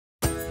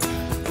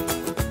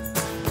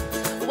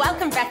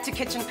Welcome back to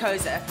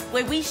KitchenCoZa,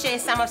 where we share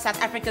some of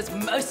South Africa's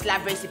most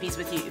loved recipes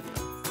with you.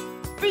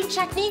 Fruit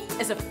chutney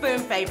is a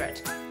firm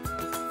favorite.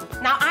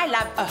 Now I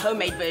love a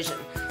homemade version,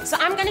 so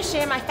I'm going to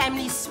share my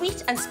family's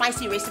sweet and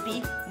spicy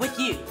recipe with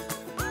you.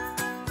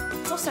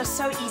 It's also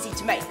so easy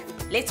to make.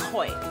 Let's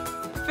hoy.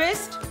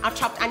 First, our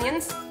chopped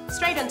onions,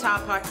 straight into our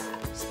pot.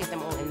 Just get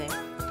them all in there.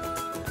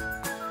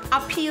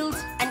 Our peeled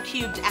and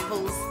cubed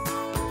apples.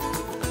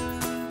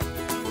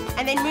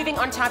 And then moving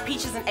on to our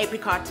peaches and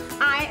apricot.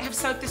 I have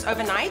soaked this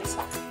overnight,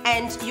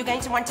 and you're going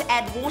to want to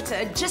add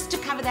water just to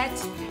cover that,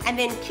 and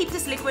then keep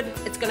this liquid,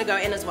 it's going to go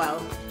in as well.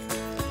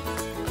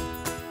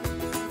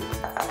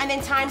 And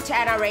then time to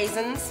add our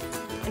raisins,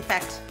 in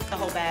fact, the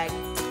whole bag.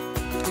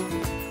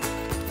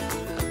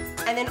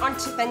 And then on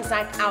to things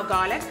like our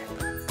garlic.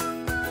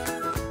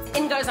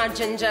 In goes our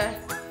ginger,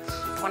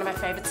 one of my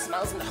favorite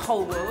smells in the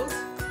whole world.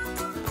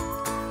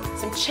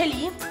 Some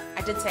chili,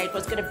 I did say it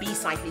was going to be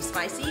slightly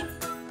spicy.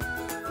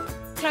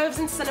 Cloves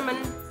and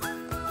cinnamon,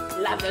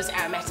 love those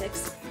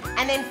aromatics.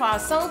 And then for our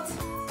salt,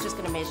 just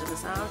going to measure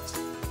this out.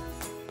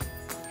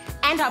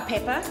 And our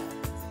pepper,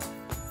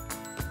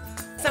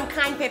 some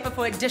cayenne pepper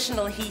for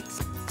additional heat.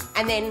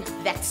 And then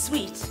that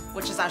sweet,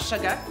 which is our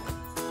sugar.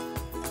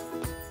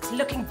 It's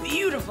looking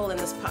beautiful in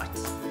this pot.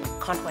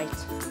 Can't wait.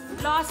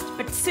 Last,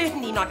 but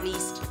certainly not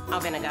least, our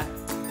vinegar.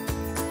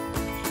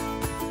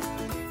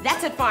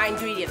 That's it for our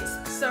ingredients.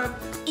 So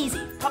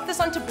easy. Pop this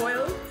on to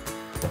boil.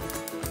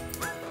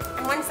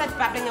 And once that's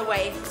bubbling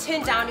away,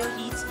 turn down your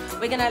heat.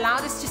 We're going to allow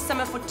this to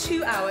simmer for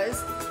 2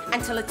 hours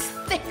until it's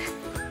thick,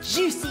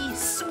 juicy,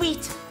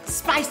 sweet,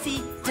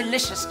 spicy,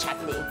 delicious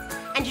chutney.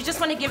 And you just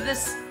want to give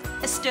this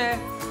a stir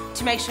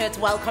to make sure it's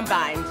well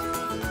combined.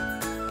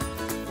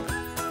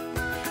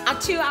 Our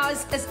 2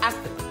 hours is up.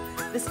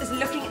 This is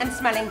looking and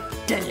smelling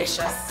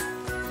delicious.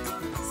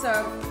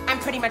 So I'm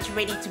pretty much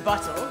ready to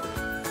bottle.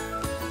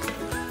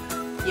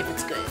 Yep,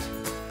 it's good.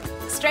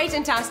 Straight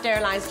into our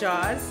sterilized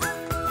jars.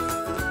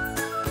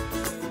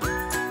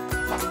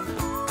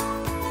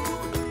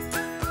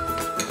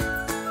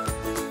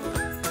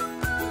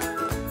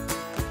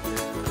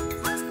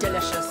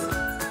 Delicious.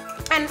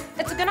 And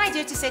it's a good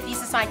idea to set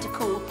these aside to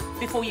cool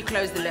before you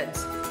close the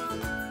lids.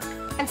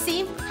 And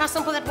see how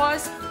simple that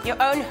was?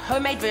 Your own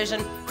homemade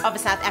version of a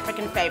South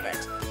African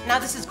favorite. Now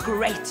this is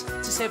great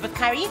to serve with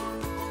curry,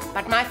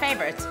 but my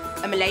favorite,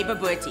 a Malay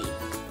bobotie.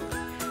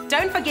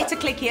 Don't forget to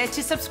click here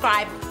to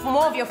subscribe for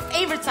more of your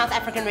favorite South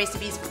African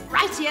recipes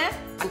right here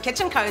on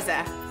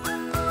KitchenCoZa.